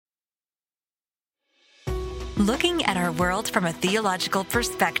Looking at our world from a theological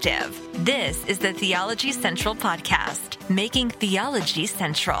perspective. This is the Theology Central Podcast, making theology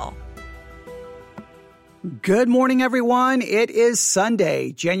central. Good morning, everyone. It is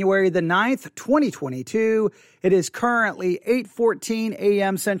Sunday, January the 9th, 2022. It is currently 8:14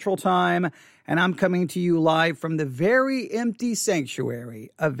 a.m. Central Time, and I'm coming to you live from the very empty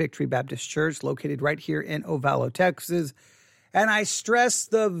sanctuary of Victory Baptist Church, located right here in Ovalo, Texas. And I stress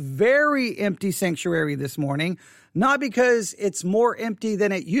the very empty sanctuary this morning, not because it's more empty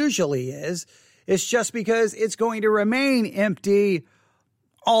than it usually is. It's just because it's going to remain empty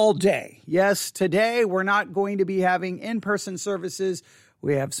all day. Yes, today we're not going to be having in-person services.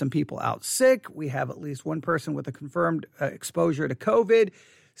 We have some people out sick. We have at least one person with a confirmed exposure to COVID.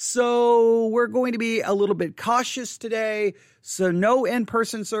 So we're going to be a little bit cautious today. So no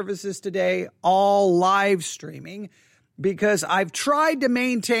in-person services today, all live streaming, because I've tried to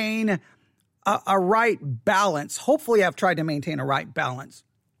maintain a right balance. Hopefully I've tried to maintain a right balance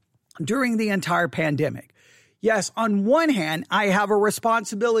during the entire pandemic. Yes, on one hand, I have a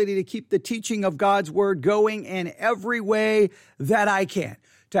responsibility to keep the teaching of God's word going in every way that I can,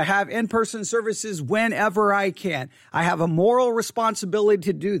 to have in-person services whenever I can. I have a moral responsibility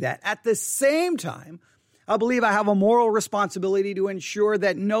to do that. At the same time, I believe I have a moral responsibility to ensure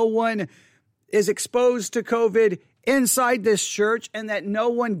that no one is exposed to COVID inside this church, and that no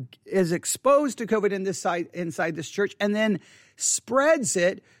one is exposed to COVID inside this church and then spreads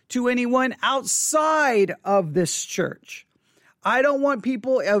it to anyone outside of this church. I don't want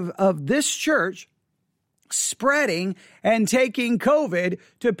people of this church spreading and taking COVID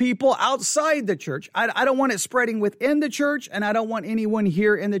to people outside the church. I don't want it spreading within the church, and I don't want anyone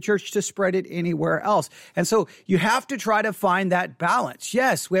here in the church to spread it anywhere else. And so you have to try to find that balance.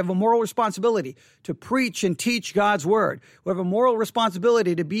 Yes, we have a moral responsibility to preach and teach God's word. We have a moral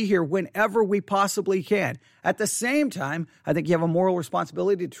responsibility to be here whenever we possibly can. At the same time, I think you have a moral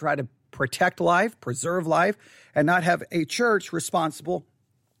responsibility to try to protect life, preserve life, and not have a church responsible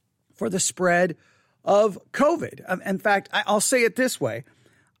for the spread of COVID. In fact, I'll say it this way.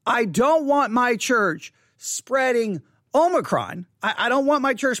 I don't want my church spreading Omicron. I don't want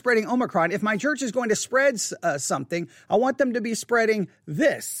my church spreading Omicron. If my church is going to spread something, I want them to be spreading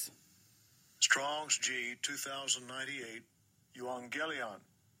this. Strong's G 2098, Euangelion.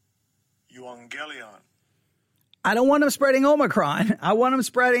 I don't want them spreading Omicron. I want them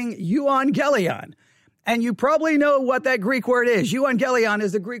spreading Euangelion. And you probably know what that Greek word is. Euangelion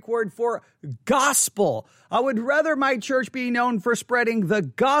is the Greek word for gospel. I would rather my church be known for spreading the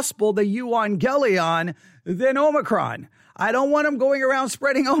gospel, the Euangelion, than Omicron. I don't want them going around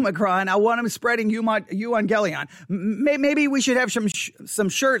spreading Omicron. I want them spreading Euangelion. Maybe we should have some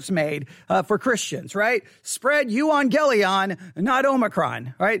shirts made for Christians, right? Spread Euangelion, not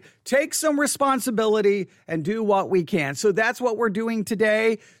Omicron, right? Take some responsibility and do what we can. So that's what we're doing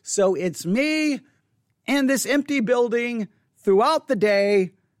today. So it's me in this empty building throughout the day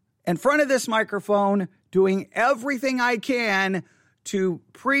in front of this microphone, doing everything I can to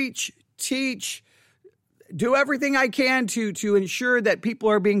preach, teach, do everything I can to ensure that people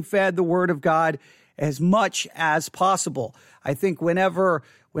are being fed the word of God as much as possible. I think whenever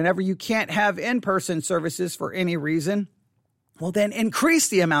you can't have in-person services for any reason, well, then increase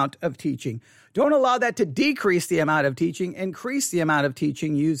the amount of teaching. Don't allow that to decrease the amount of teaching. Increase the amount of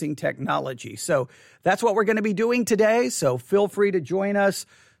teaching using technology. So that's what we're going to be doing today. So feel free to join us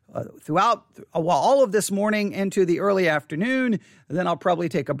throughout all of this morning into the early afternoon. Then I'll probably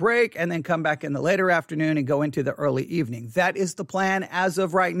take a break and then come back in the later afternoon and go into the early evening. That is the plan as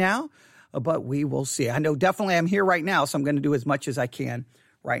of right now, but we will see. I know definitely I'm here right now, so I'm going to do as much as I can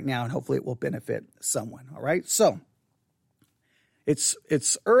right now, and hopefully it will benefit someone. All right. So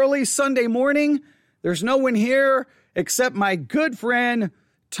it's early Sunday morning. There's no one here except my good friend,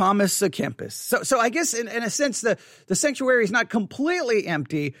 Thomas A. Kempis. So I guess in a sense, the sanctuary is not completely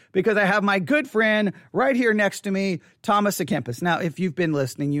empty because I have my good friend right here next to me, Thomas A. Kempis. Now, if you've been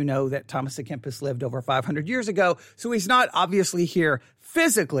listening, you know that Thomas A. Kempis lived over 500 years ago. So he's not obviously here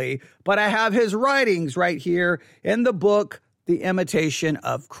physically, but I have his writings right here in the book, The Imitation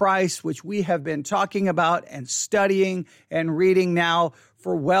of Christ, which we have been talking about and studying and reading now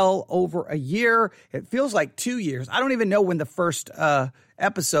for well over a year. It feels like 2 years. I don't even know when the first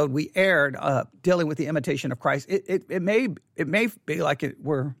episode we aired dealing with the imitation of Christ. It may be like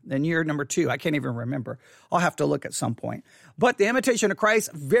we're in year number 2. I can't even remember. I'll have to look at some point. But the Imitation of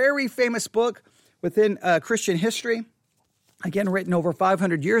Christ, very famous book within Christian history. Again, written over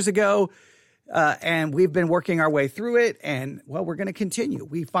 500 years ago. And we've been working our way through it. And, well, we're going to continue.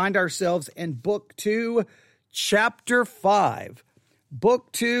 We find ourselves in Book 2, Chapter 5.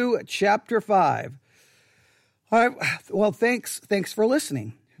 Book 2, Chapter 5. All right. Well, thanks for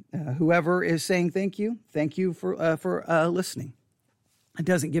listening. Whoever is saying thank you for listening. It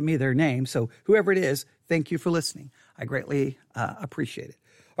doesn't give me their name, so whoever it is, thank you for listening. I greatly appreciate it.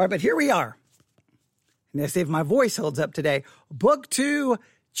 All right, but here we are. And let's see if my voice holds up today. Book 2,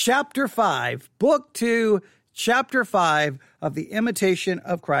 Chapter 5. Book 2, Chapter 5 of The Imitation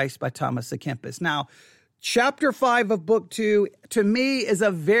of Christ by Thomas à Kempis. Now, Chapter 5 of Book 2, to me, is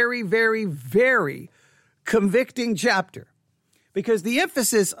a very, very, very convicting chapter, because the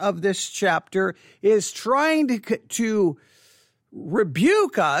emphasis of this chapter is trying to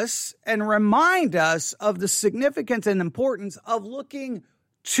rebuke us and remind us of the significance and importance of looking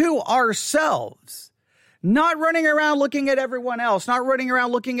to ourselves, not running around looking at everyone else, not running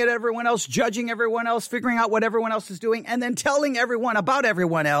around looking at everyone else, judging everyone else, figuring out what everyone else is doing, and then telling everyone about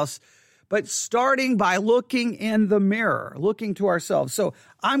everyone else, but starting by looking in the mirror, looking to ourselves. So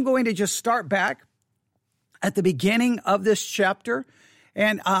I'm going to just start back at the beginning of this chapter,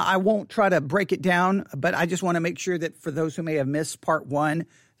 and I won't try to break it down, but I just want to make sure that for those who may have missed part 1,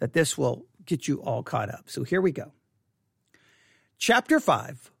 that this will get you all caught up. So here we go. Chapter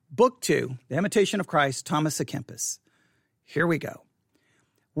 5, Book 2, The Imitation of Christ, Thomas à Kempis. Here we go.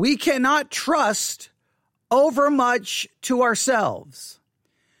 We cannot trust overmuch to ourselves,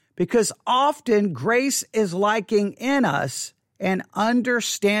 because often grace is lacking in us and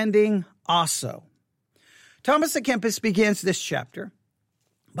understanding also. Thomas à Kempis begins this chapter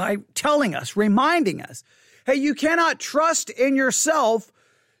by telling us, reminding us, hey, you cannot trust in yourself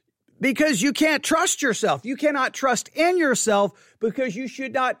because you can't trust yourself. You cannot trust in yourself because you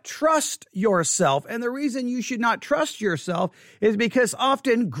should not trust yourself. And the reason you should not trust yourself is because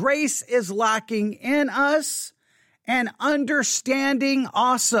often grace is lacking in us and understanding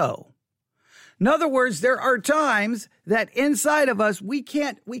also. In other words, there are times that inside of us, we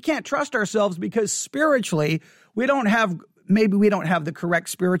can't trust ourselves because spiritually, maybe we don't have the correct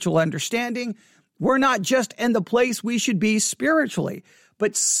spiritual understanding. We're not just in the place we should be spiritually.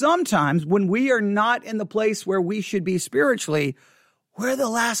 But sometimes when we are not in the place where we should be spiritually, we're the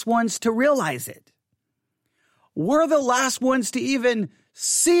last ones to realize it. We're the last ones to even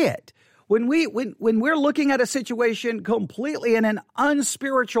see it. When we're looking at a situation completely in an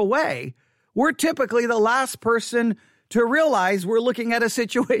unspiritual way, we're typically the last person to realize we're looking at a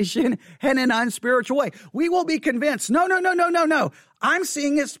situation in an unspiritual way. We will be convinced, no, I'm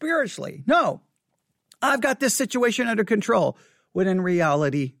seeing it spiritually. No, I've got this situation under control, when in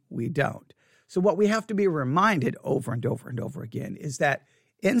reality, we don't. So what we have to be reminded over and over and over again is that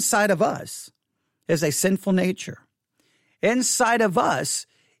inside of us is a sinful nature. Inside of us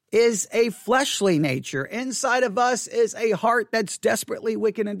is a fleshly nature. Inside of us is a heart that's desperately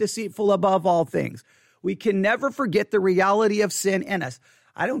wicked and deceitful above all things. We can never forget the reality of sin in us.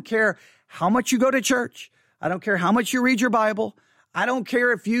 I don't care how much you go to church. I don't care how much you read your Bible. I don't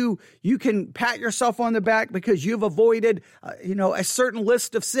care if you can pat yourself on the back because you've avoided, a certain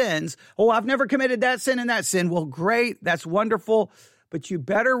list of sins. Oh, I've never committed that sin and that sin. Well, great. That's wonderful. But you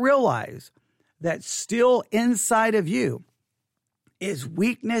better realize that still inside of you is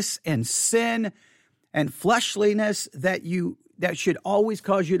weakness and sin and fleshliness that should always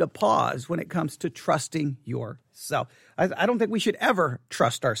cause you to pause when it comes to trusting yourself. I don't think we should ever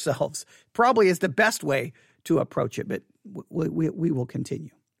trust ourselves. Probably is the best way to approach it, but we will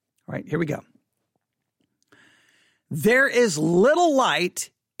continue. All right, here we go. There is little light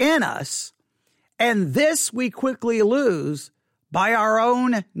in us, and this we quickly lose by our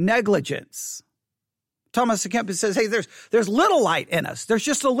own negligence. Thomas à Kempis says, hey, there's little light in us. There's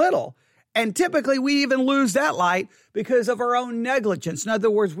just a little. And typically we even lose that light because of our own negligence. In other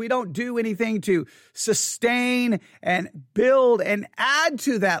words, we don't do anything to sustain and build and add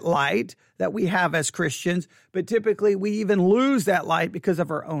to that light that we have as Christians, but typically we even lose that light because of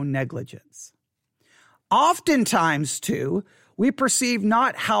our own negligence. Oftentimes, too, we perceive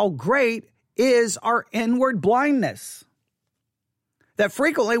not how great is our inward blindness. That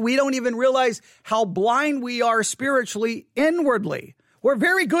frequently we don't even realize how blind we are spiritually inwardly. We're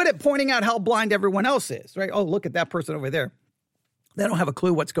very good at pointing out how blind everyone else is, right? Oh, look at that person over there. They don't have a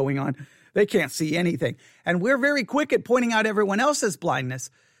clue what's going on. They can't see anything. And we're very quick at pointing out everyone else's blindness,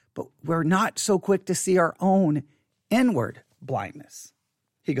 but we're not so quick to see our own inward blindness.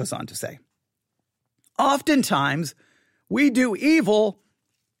 He goes on to say, oftentimes we do evil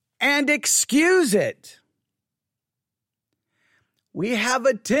and excuse it. We have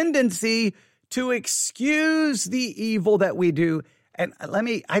a tendency to excuse the evil that we do. And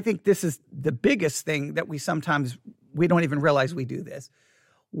I think this is the biggest thing that we don't even realize we do this.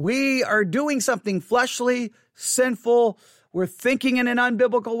 We are doing something fleshly, sinful, we're thinking in an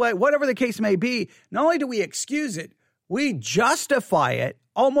unbiblical way, whatever the case may be, not only do we excuse it, we justify it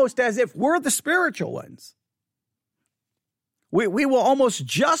almost as if we're the spiritual ones. We will almost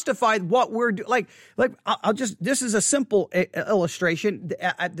justify what we're doing. This is a simple illustration.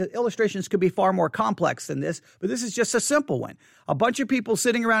 The illustrations could be far more complex than this, but this is just a simple one. A bunch of people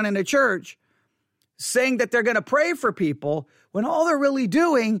sitting around in a church saying that they're going to pray for people when all they're really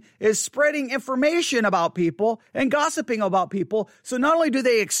doing is spreading information about people and gossiping about people. So not only do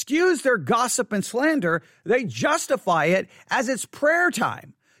they excuse their gossip and slander, they justify it as it's prayer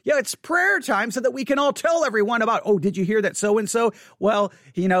time. Yeah, it's prayer time so that we can all tell everyone about, oh, did you hear that so-and-so? Well,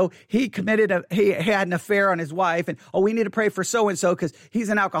 he had an affair on his wife, and oh, we need to pray for so-and-so because he's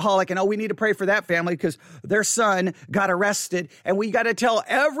an alcoholic, and oh, we need to pray for that family because their son got arrested, and we got to tell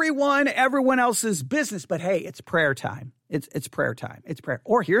everyone else's business. But hey, it's prayer time. It's prayer time. It's prayer.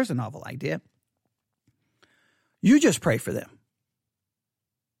 Or here's a novel idea. You just pray for them.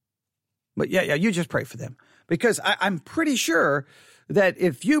 But yeah, you just pray for them. Because I'm pretty sure that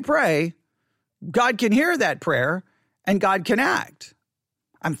if you pray, God can hear that prayer and God can act.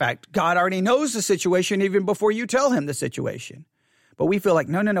 In fact, God already knows the situation even before you tell him the situation. But we feel like,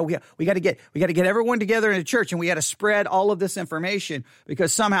 no, we got to get everyone together in a church and we got to spread all of this information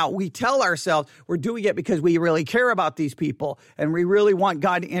because somehow we tell ourselves we're doing it because we really care about these people and we really want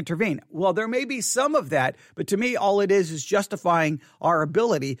God to intervene. Well, there may be some of that, but to me, all it is justifying our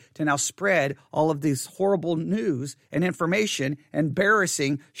ability to now spread all of this horrible news and information,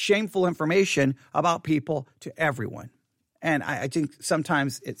 embarrassing, shameful information about people to everyone. And I think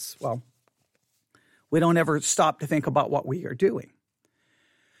sometimes we don't ever stop to think about what we are doing.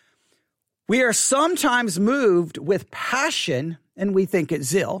 We are sometimes moved with passion, and we think it's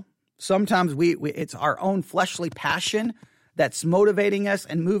zeal. Sometimes it's our own fleshly passion that's motivating us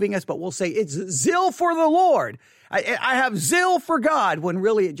and moving us, but we'll say it's zeal for the Lord. I have zeal for God, when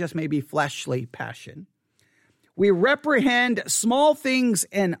really it just may be fleshly passion. We reprehend small things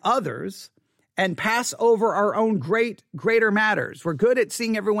in others and pass over our own greater matters. We're good at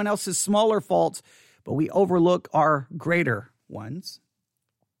seeing everyone else's smaller faults, but we overlook our greater ones.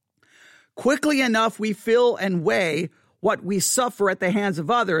 Quickly enough, we feel and weigh what we suffer at the hands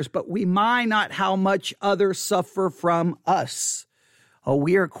of others, but we mind not how much others suffer from us. Oh,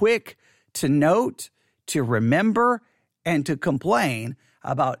 we are quick to note, to remember, and to complain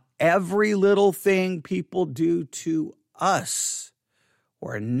about every little thing people do to us.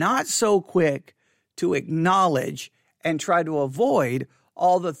 We're not so quick to acknowledge and try to avoid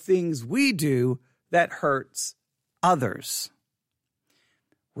all the things we do that hurts others.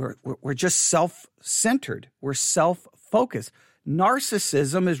 We're just self-centered. We're self-focused.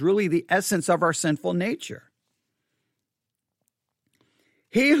 Narcissism is really the essence of our sinful nature.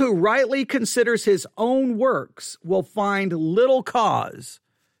 He who rightly considers his own works will find little cause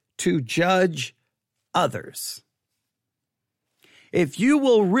to judge others. If you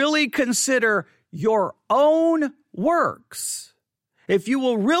will really consider your own works, if you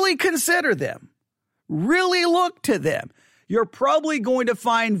will really consider them, really look to them, you're probably going to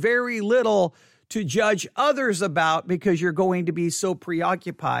find very little to judge others about because you're going to be so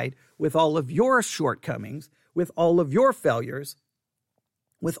preoccupied with all of your shortcomings, with all of your failures,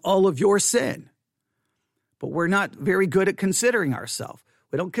 with all of your sin. But we're not very good at considering ourselves.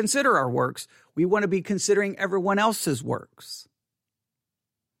 We don't consider our works. We want to be considering everyone else's works.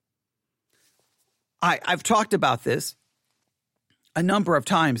 I've talked about this a number of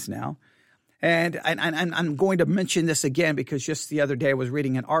times now. And I'm going to mention this again because just the other day I was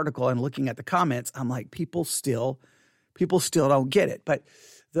reading an article and looking at the comments. I'm like, people still don't get it. But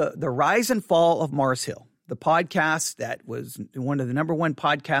the rise and fall of Mars Hill, the podcast that was one of the number one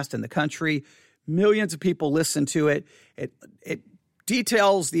podcasts in the country, millions of people listen to it. It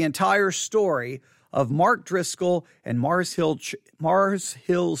details the entire story of Mark Driscoll and Mars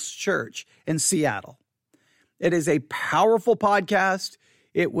Hill's Church in Seattle. It is a powerful podcast.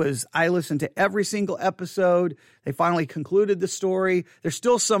 I listened to every single episode. They finally concluded the story. There's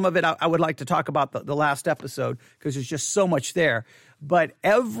still some of it I would like to talk about the last episode because there's just so much there. But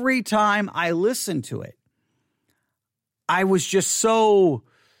every time I listened to it, I was so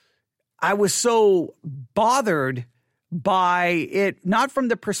bothered by it, not from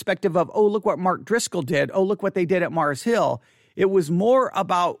the perspective of, oh, look what Mark Driscoll did. Oh, look what they did at Mars Hill. It was more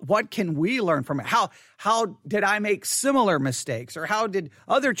about what can we learn from it? How did I make similar mistakes? Or how did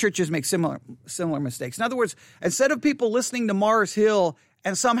other churches make similar mistakes? In other words, instead of people listening to Mars Hill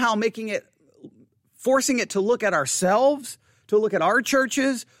and somehow forcing it to look at ourselves, to look at our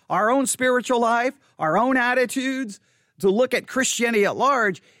churches, our own spiritual life, our own attitudes, to look at Christianity at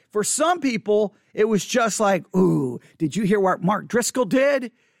large, for some people, it was just like, ooh, did you hear what Mark Driscoll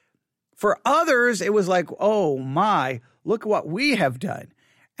did? For others, it was like, oh my, look what we have done.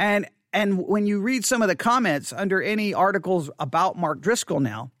 And when you read some of the comments under any articles about Mark Driscoll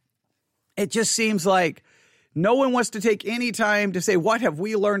now, it just seems like no one wants to take any time to say, what have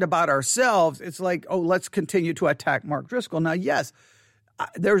we learned about ourselves? It's like, oh, let's continue to attack Mark Driscoll. Now, yes,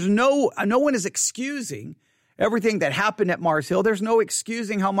 there's no one is excusing everything that happened at Mars Hill. There's no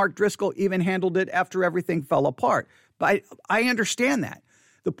excusing how Mark Driscoll even handled it after everything fell apart. But I understand that.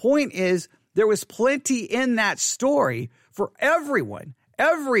 The point is, there was plenty in that story for everyone,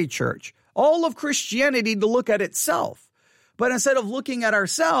 every church, all of Christianity to look at itself. But instead of looking at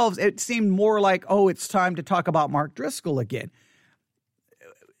ourselves, it seemed more like, oh, it's time to talk about Mark Driscoll again.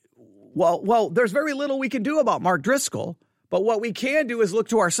 Well, there's very little we can do about Mark Driscoll, but what we can do is look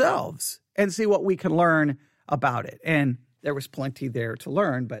to ourselves and see what we can learn about it. And there was plenty there to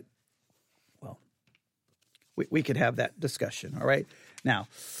learn, but, well, we could have that discussion, all right? Now,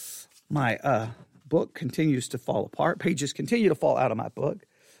 my book continues to fall apart. Pages continue to fall out of my book.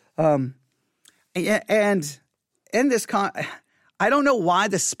 And in this, I don't know why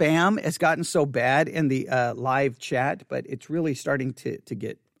the spam has gotten so bad in the live chat, but it's really starting to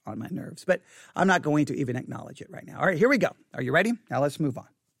get on my nerves. But I'm not going to even acknowledge it right now. All right, here we go. Are you ready? Now let's move on.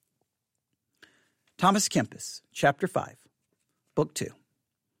 Thomas Kempis, chapter 5, book 2.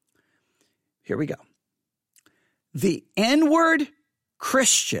 Here we go. The inward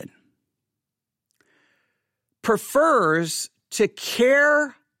Christian prefers to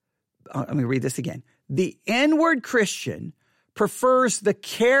care. Let me read this again. The inward Christian prefers the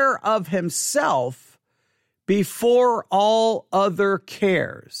care of himself before all other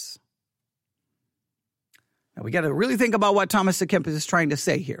cares. Now, we got to really think about what Thomas Kempis is trying to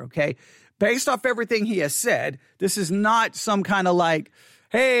say here, okay? Based off everything he has said, this is not some kind of like,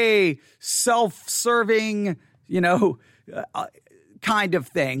 hey, self-serving, kind of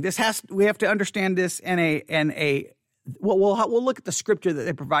thing. We have to understand this in a we'll look at the scripture that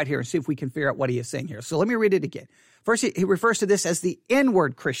they provide here and see if we can figure out what he is saying here. So let me read it again. First, he refers to this as the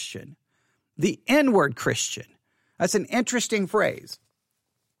inward Christian. The inward Christian. That's an interesting phrase.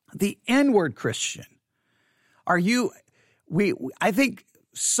 The inward Christian. I think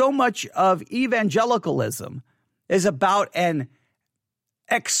so much of evangelicalism is about an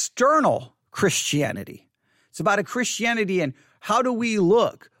external Christianity. It's about a Christianity and how do we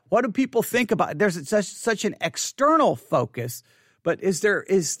look? What do people think about it? There's such an external focus, but is there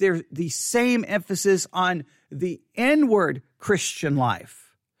the same emphasis on the inward Christian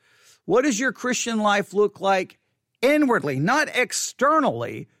life? What does your Christian life look like inwardly? Not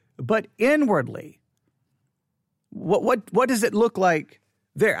externally, but inwardly. What does it look like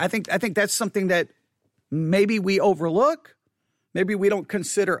there? I think that's something that maybe we overlook, maybe we don't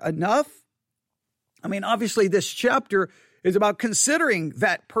consider enough. I mean, obviously this chapter is about considering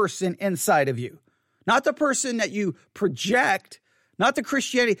that person inside of you, not the person that you project, not the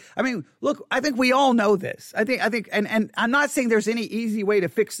Christianity. I mean, look, I think we all know this. I think, and I'm not saying there's any easy way to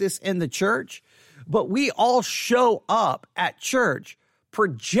fix this in the church, but we all show up at church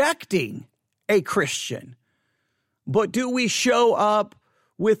projecting a Christian. But do we show up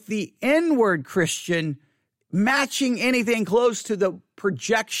with the inward Christian matching anything close to the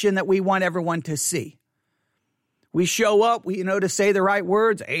projection that we want everyone to see? We show up, to say the right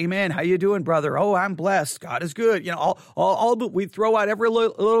words. Amen. How you doing, brother? Oh, I'm blessed. God is good. We throw out every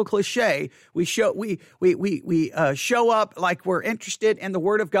little cliche. We show up like we're interested in the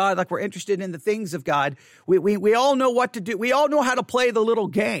Word of God, like we're interested in the things of God. We all know what to do. We all know how to play the little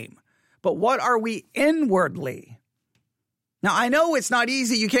game. But what are we inwardly? Now, I know it's not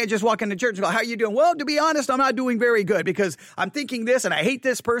easy. You can't just walk into church and go, how are you doing? Well, to be honest, I'm not doing very good because I'm thinking this and I hate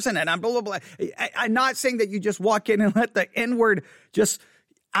this person and I'm blah, blah, blah. I'm not saying that you just walk in and let the inward just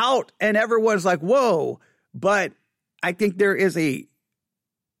out and everyone's like, whoa. But I think there is a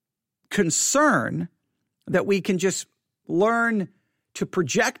concern that we can just learn to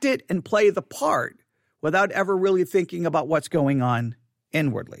project it and play the part without ever really thinking about what's going on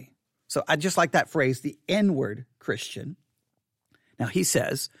inwardly. So I just like that phrase, the inward Christian. Now, he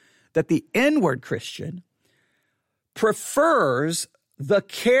says that the inward Christian prefers the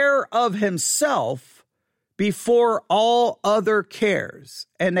care of himself before all other cares.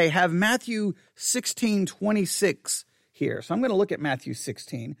 And they have Matthew 16:26 here. So I'm going to look at Matthew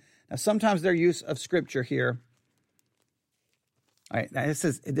 16. Now, sometimes their use of scripture here. All right, now this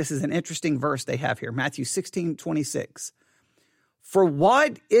is an interesting verse they have here. Matthew 16:26. For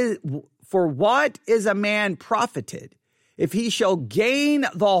what is a man profited if he shall gain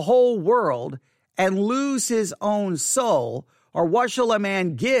the whole world and lose his own soul? Or what shall a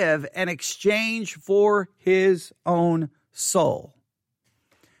man give in exchange for his own soul?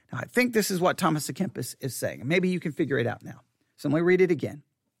 Now, I think this is what Thomas à Kempis is saying. Maybe you can figure it out now. So let me read it again.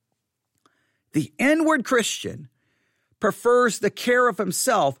 The inward Christian prefers the care of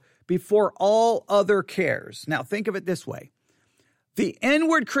himself before all other cares. Now, think of it this way. The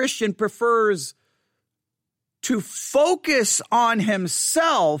inward Christian prefers to focus on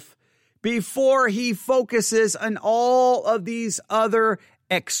himself before he focuses on all of these other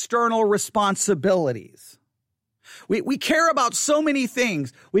external responsibilities. We care about so many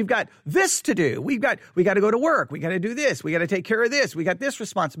things. We've got this to do. We got to go to work. We got to do this. We got to take care of this. We got this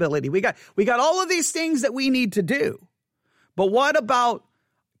responsibility. We got all of these things that we need to do. But what about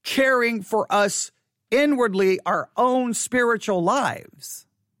caring for us inwardly, our own spiritual lives?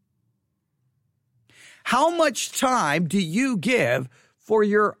 How much time do you give for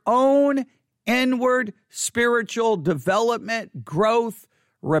your own inward spiritual development, growth,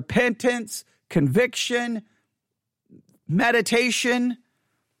 repentance, conviction, meditation?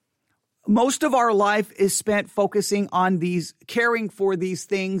 Most of our life is spent focusing on these, caring for these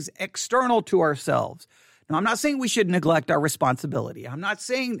things external to ourselves. Now, I'm not saying we should neglect our responsibility. I'm not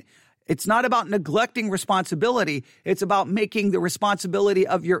saying it's not about neglecting responsibility. It's about making the responsibility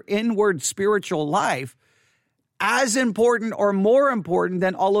of your inward spiritual life as important or more important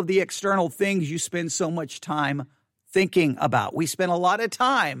than all of the external things you spend so much time thinking about. We spend a lot of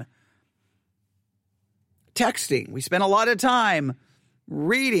time texting. We spend a lot of time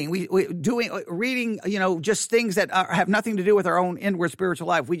reading. Reading, just things that have nothing to do with our own inward spiritual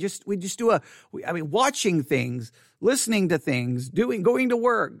life. We just do watching things, listening to things, going to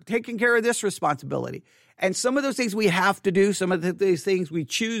work, taking care of this responsibility. And some of those things we have to do, some of these things we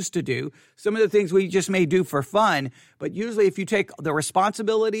choose to do, some of the things we just may do for fun. But usually if you take the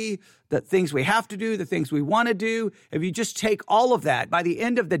responsibility, the things we have to do, the things we want to do, if you just take all of that, by the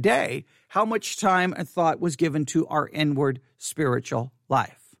end of the day, how much time and thought was given to our inward spiritual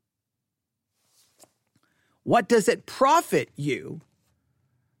life? What does it profit you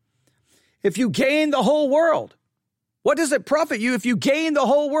if you gain the whole world? What does it profit you if you gain the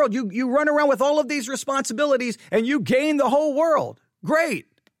whole world? You run around with all of these responsibilities and you gain the whole world. Great.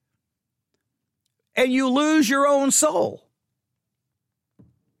 And you lose your own soul.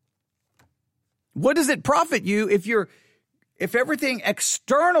 What does it profit you if everything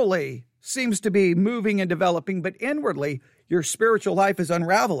externally seems to be moving and developing, but inwardly your spiritual life is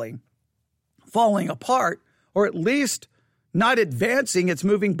unraveling, falling apart, or at least not advancing, it's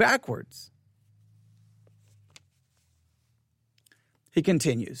moving backwards? He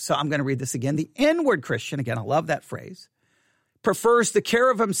continues. So I'm going to read this again. The inward Christian, again, I love that phrase, prefers the care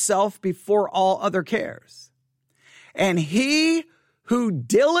of himself before all other cares. And he who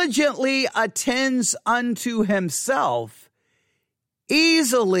diligently attends unto himself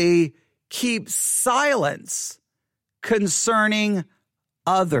easily keeps silence concerning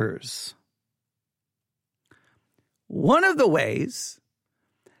others. One of the ways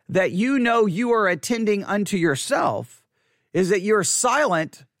that you know you are attending unto yourself is that you're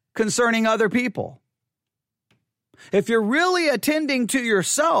silent concerning other people. If you're really attending to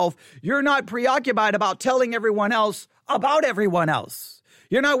yourself, you're not preoccupied about telling everyone else about everyone else.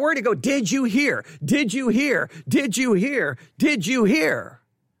 You're not worried to go, did you hear? Did you hear? Did you hear? Did you hear?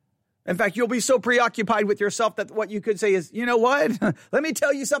 In fact, you'll be so preoccupied with yourself that what you could say is, you know what? Let me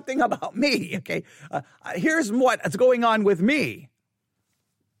tell you something about me, okay? Here's what's going on with me.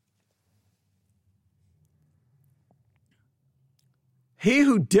 He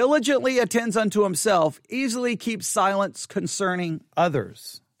who diligently attends unto himself easily keeps silence concerning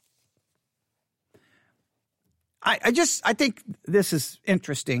others. I think this is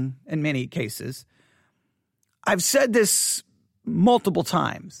interesting in many cases. I've said this multiple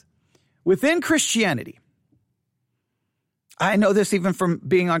times. Within Christianity, I know this even from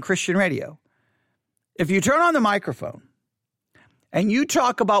being on Christian radio. If you turn on the microphone and you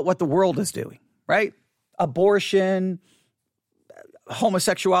talk about what the world is doing, right? Abortion,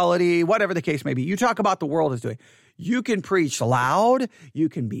 homosexuality, whatever the case may be, you talk about the world is doing. You can preach loud, you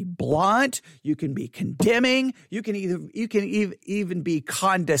can be blunt, you can be condemning, you can even be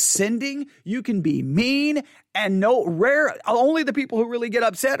condescending, you can be mean, and only the people who really get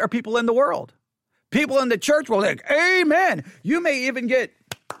upset are people in the world. People in the church will like, amen. You may even get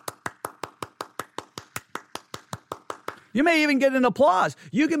an applause.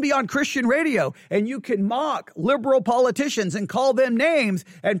 You can be on Christian radio and you can mock liberal politicians and call them names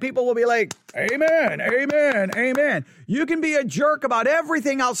and people will be like, amen, amen, amen. You can be a jerk about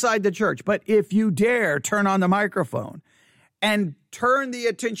everything outside the church. But if you dare turn on the microphone and turn the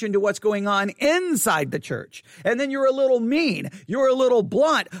attention to what's going on inside the church. And then you're a little mean. You're a little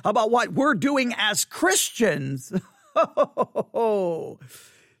blunt about what we're doing as Christians.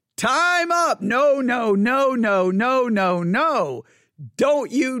 Time up. No.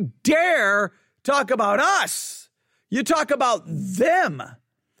 Don't you dare talk about us. You talk about them.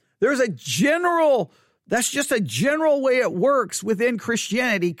 That's just a general way it works within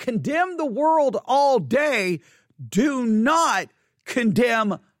Christianity. Condemn the world all day. Do not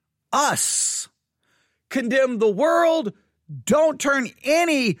condemn us. Condemn the world. Don't turn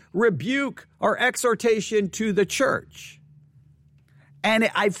any rebuke or exhortation to the church. And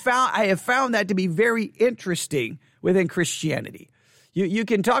I have found that to be very interesting within Christianity. You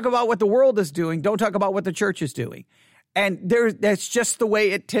can talk about what the world is doing. Don't talk about what the church is doing. And that's just the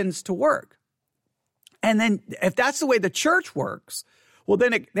way it tends to work. And then if that's the way the church works, well,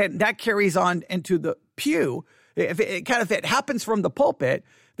 then that carries on into the pew. If it happens from the pulpit,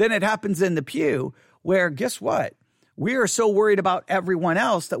 then it happens in the pew, where guess what? We are so worried about everyone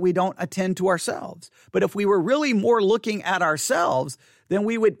else that we don't attend to ourselves. But if we were really more looking at ourselves, then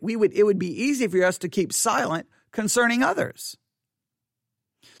it would be easy for us to keep silent concerning others.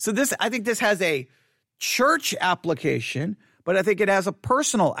 So I think this has a church application, but I think it has a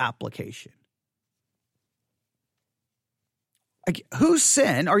personal application. Like, whose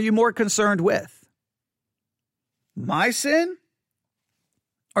sin are you more concerned with? My sin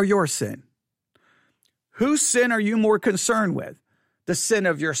or your sin? Whose sin are you more concerned with? The sin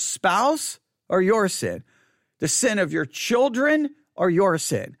of your spouse or your sin? The sin of your children or your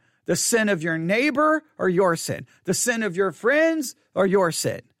sin? The sin of your neighbor or your sin? The sin of your friends or your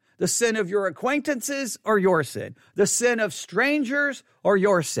sin? The sin of your acquaintances or your sin? The sin of strangers or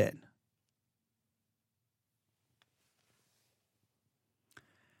your sin?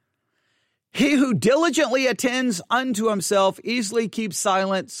 He who diligently attends unto himself easily keeps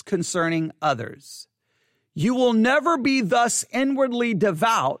silence concerning others. You will never be thus inwardly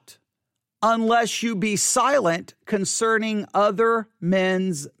devout unless you be silent concerning other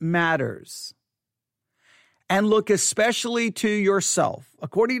men's matters. And look especially to yourself.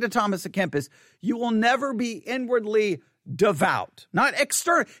 According to Thomas à Kempis, you will never be inwardly devout. Not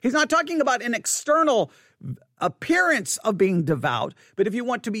external. He's not talking about an external appearance of being devout, but if you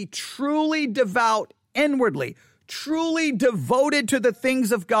want to be truly devout inwardly, truly devoted to the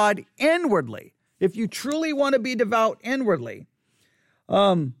things of God inwardly, if you truly want to be devout inwardly,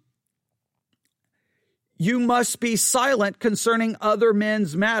 you must be silent concerning other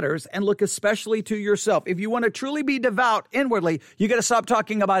men's matters and look especially to yourself. If you want to truly be devout inwardly, you got to stop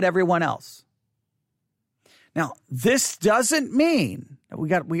talking about everyone else. Now, this doesn't mean we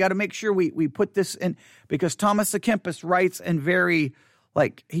got to make sure we put this in, because Thomas à Kempis writes and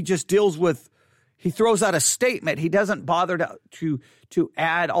he throws out a statement. He doesn't bother to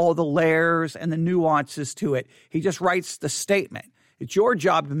add all the layers and the nuances to it. He just writes the statement. It's your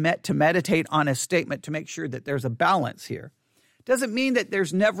job to meditate on a statement to make sure that there's a balance here. It doesn't mean that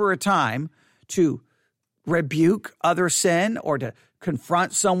there's never a time to rebuke other sin or to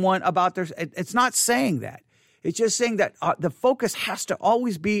confront someone about their. It's not saying that. It's just saying that the focus has to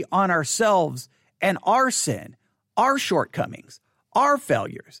always be on ourselves and our sin, our shortcomings, our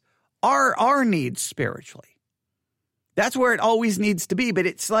failures, our needs spiritually. That's where it always needs to be. But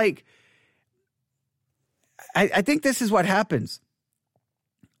it's like, I think this is what happens.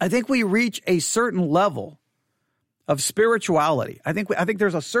 I think we reach a certain level of spirituality. I think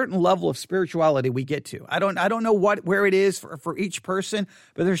there's a certain level of spirituality we get to. I don't know where it is for each person,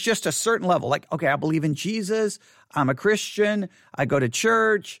 but there's just a certain level. Like, okay, I believe in Jesus. I'm a Christian. I go to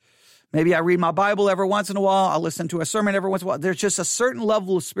church. Maybe I read my Bible every once in a while. I'll listen to a sermon every once in a while. There's just a certain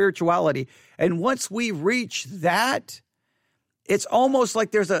level of spirituality. And once we reach that, it's almost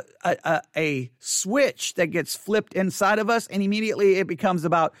like there's a switch that gets flipped inside of us, and immediately it becomes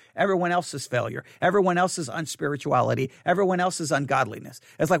about everyone else's failure, everyone else's unspirituality, everyone else's ungodliness.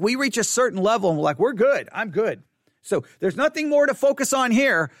 It's like we reach a certain level and we're like, we're good. I'm good. So there's nothing more to focus on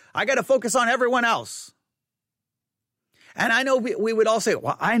here. I got to focus on everyone else. And I know we would all say,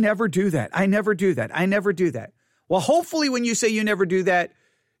 well, I never do that. I never do that. I never do that. Well, hopefully when you say you never do that,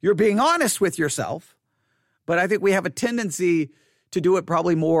 you're being honest with yourself. But I think we have a tendency to do it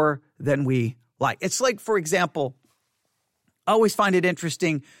probably more than we like. It's like, for example, I always find it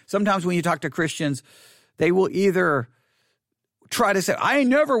interesting. Sometimes when you talk to Christians, they will either try to say, I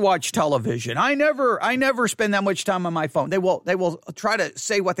never watch television. I never spend that much time on my phone. They will try to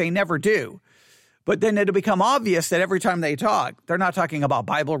say what they never do. But then it'll become obvious that every time they talk, they're not talking about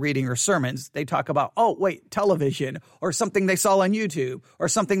Bible reading or sermons. They talk about, television or something they saw on YouTube or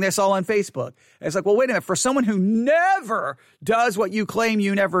something they saw on Facebook. And it's like, well, wait a minute. For someone who never does what you claim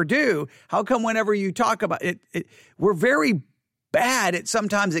you never do, how come whenever you talk about it, we're very bad at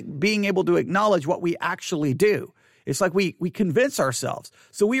sometimes at being able to acknowledge what we actually do. It's like we convince ourselves.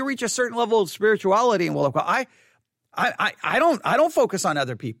 So we reach a certain level of spirituality and I don't focus on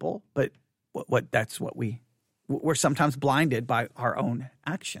other people, but we're sometimes blinded by our own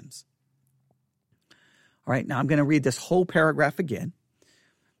actions. All right, now I'm going to read this whole paragraph again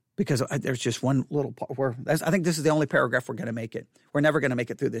because there's just one little part where I think this is the only paragraph we're going to make it. We're never going to make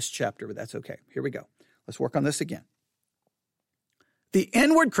it through this chapter, but that's okay. Here we go. Let's work on this again. The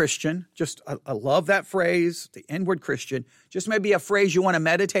inward Christian, I love that phrase, the inward Christian, just maybe a phrase you want to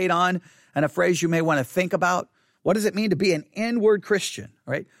meditate on and a phrase you may want to think about. What does it mean to be an inward Christian,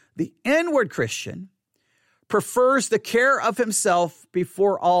 right? The inward Christian prefers the care of himself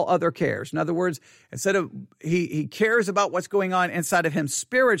before all other cares. In other words, instead of he cares about what's going on inside of him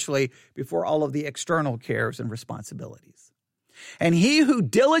spiritually before all of the external cares and responsibilities. And he who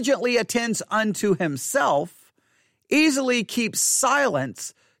diligently attends unto himself easily keeps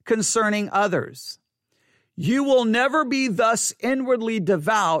silence concerning others. You will never be thus inwardly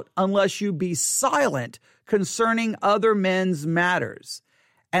devout unless you be silent concerning other men's matters,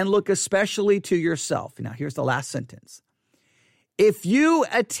 and look especially to yourself. Now, here's the last sentence. If you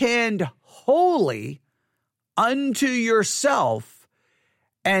attend wholly unto yourself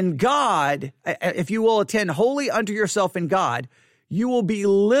and God, if you will attend wholly unto yourself and God, you will be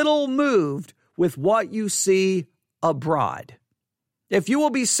little moved with what you see abroad. If you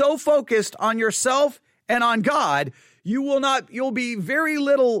will be so focused on yourself and on God, you'll be very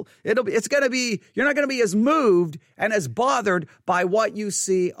little, you're not going to be as moved and as bothered by what you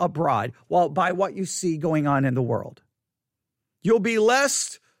see abroad, by what you see going on in the world. You'll be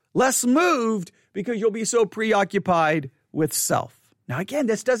less moved because you'll be so preoccupied with self. Now, again,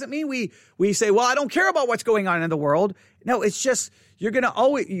 this doesn't mean we say, well, I don't care about what's going on in the world. No, it's just,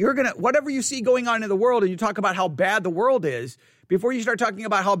 whatever you see going on in the world and you talk about how bad the world is, before you start talking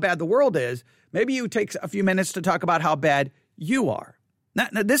about how bad the world is, maybe you take a few minutes to talk about how bad you are. Now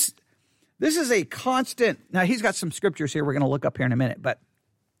this is a constant, now he's got some scriptures here we're going to look up here in a minute, but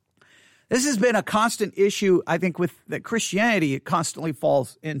this has been a constant issue, I think, that Christianity constantly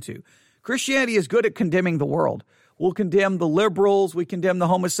falls into. Christianity is good at condemning the world. We'll condemn the liberals, we condemn the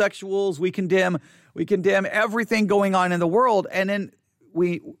homosexuals, we condemn everything going on in the world, and then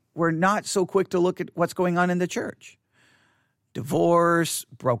we're not so quick to look at what's going on in the church. Divorce,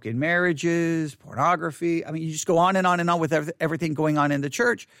 broken marriages, pornography. I mean, you just go on and on with everything going on in the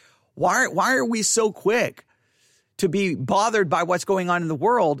church. Why are we so quick to be bothered by what's going on in the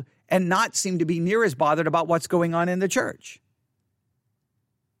world and not seem to be near as bothered about what's going on in the church?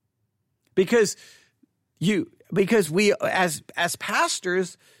 Because we as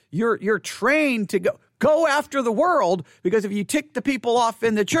pastors, you're trained to go after the world, because if you tick the people off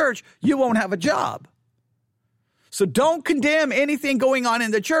in the church, you won't have a job. So don't condemn anything going on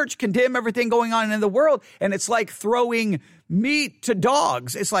in the church, condemn everything going on in the world. And it's like throwing meat to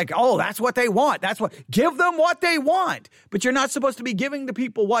dogs. It's like, oh, that's what they want. Give them what they want. But you're not supposed to be giving the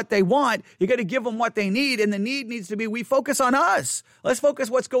people what they want. You got to give them what they need. And the need needs to be, we focus on us. Let's focus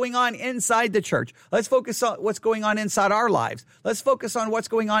what's going on inside the church. Let's focus on what's going on inside our lives. Let's focus on what's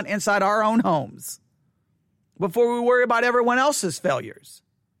going on inside our own homes before we worry about everyone else's failures.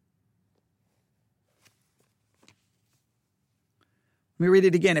 Let me read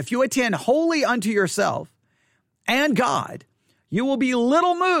it again. If you attend wholly unto yourself and God, you will be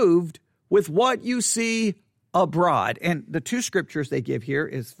little moved with what you see abroad. And the two scriptures they give here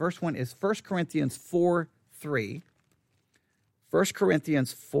is, first one is 1 Corinthians 4:3. 1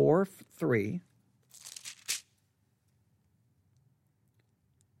 Corinthians 4:3.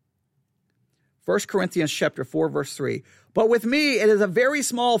 First Corinthians chapter 4, verse 3. But with me, it is a very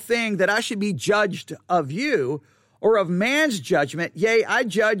small thing that I should be judged of you, or of man's judgment. Yea, I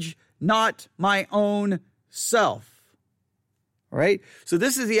judge not my own self. All right? So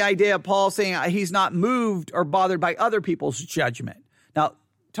this is the idea of Paul saying he's not moved or bothered by other people's judgment. Now,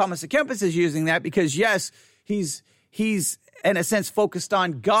 Thomas à Kempis is using that because, yes, he's in a sense focused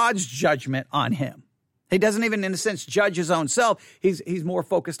on God's judgment on him. He doesn't even, in a sense, judge his own self. He's more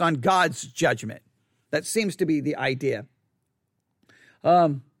focused on God's judgment. That seems to be the idea.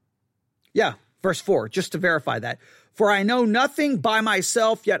 Verse 4, just to verify that. For I know nothing by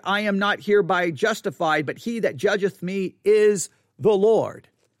myself, yet I am not hereby justified, but he that judgeth me is the Lord.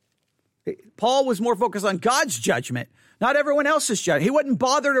 Paul was more focused on God's judgment, not everyone else's judgment. He wasn't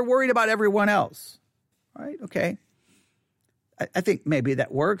bothered or worried about everyone else. All right, okay. I think maybe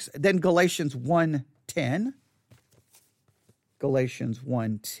that works. Then Galatians 1:10. Galatians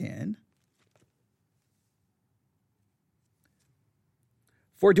 1:10.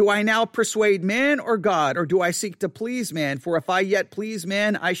 For do I now persuade men or God, or do I seek to please man? For if I yet please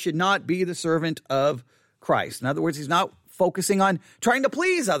men, I should not be the servant of Christ. In other words, he's not focusing on trying to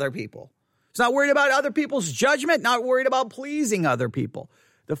please other people. He's not worried about other people's judgment, not worried about pleasing other people.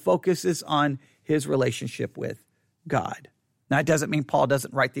 The focus is on his relationship with God. Now, it doesn't mean Paul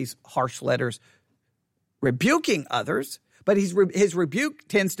doesn't write these harsh letters rebuking others, but his rebuke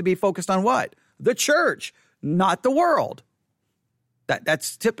tends to be focused on what? The church, not the world.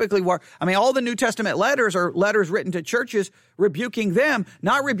 That's typically where, all the New Testament letters are letters written to churches rebuking them,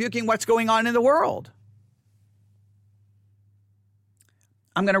 not rebuking what's going on in the world.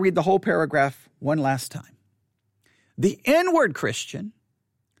 I'm going to read the whole paragraph one last time. The inward Christian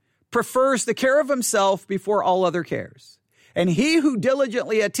prefers the care of himself before all other cares, and he who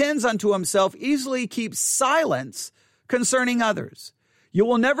diligently attends unto himself easily keeps silence concerning others. You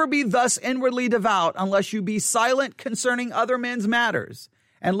will never be thus inwardly devout unless you be silent concerning other men's matters,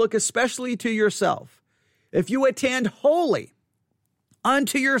 and look especially to yourself. If you attend wholly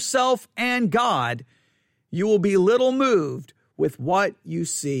unto yourself and God, you will be little moved with what you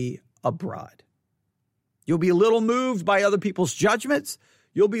see abroad. You'll be little moved by other people's judgments.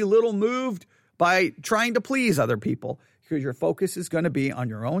 You'll be little moved by trying to please other people, because your focus is going to be on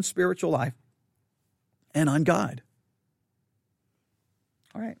your own spiritual life and on God.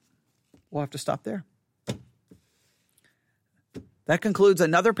 All right, we'll have to stop there. That concludes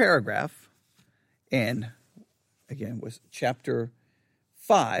another paragraph in, again, was chapter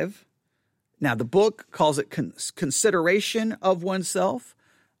 5. Now, the book calls it consideration of oneself.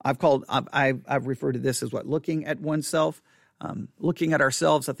 I've referred to this as looking at oneself. Looking at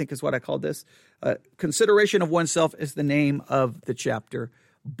ourselves, I think is what I call this. Consideration of oneself is the name of the chapter.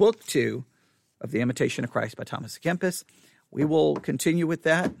 Book 2 of The Imitation of Christ by Thomas à Kempis. We will continue with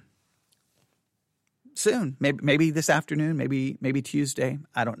that soon. Maybe this afternoon, maybe Tuesday.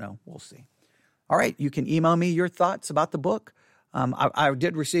 I don't know. We'll see. All right. You can email me your thoughts about the book. I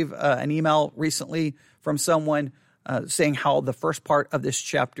did receive an email recently from someone saying how the first part of this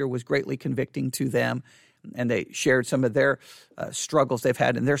chapter was greatly convicting to them, and they shared some of their struggles they've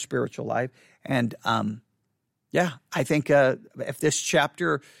had in their spiritual life. And I think if this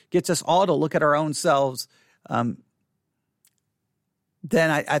chapter gets us all to look at our own selves,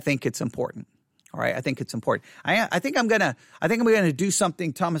 then I think it's important. All right, I think it's important. I think I'm gonna do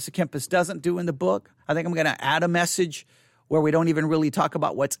something Thomas à Kempis doesn't do in the book. I think I'm gonna add a message where we don't even really talk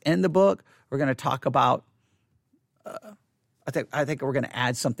about what's in the book. We're gonna talk about. I think we're gonna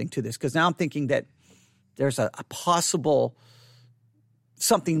add something to this, because now I'm thinking that there's a possible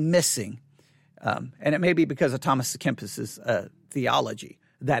something missing, and it may be because of Thomas à Kempis's theology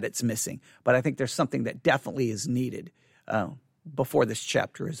that it's missing. But I think there's something that definitely is needed before this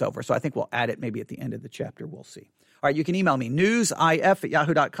chapter is over. So I think we'll add it maybe at the end of the chapter. We'll see. All right, you can email me,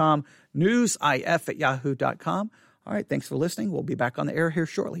 newsif@yahoo.com, newsif@yahoo.com. All right, thanks for listening. We'll be back on the air here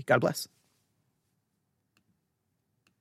shortly. God bless.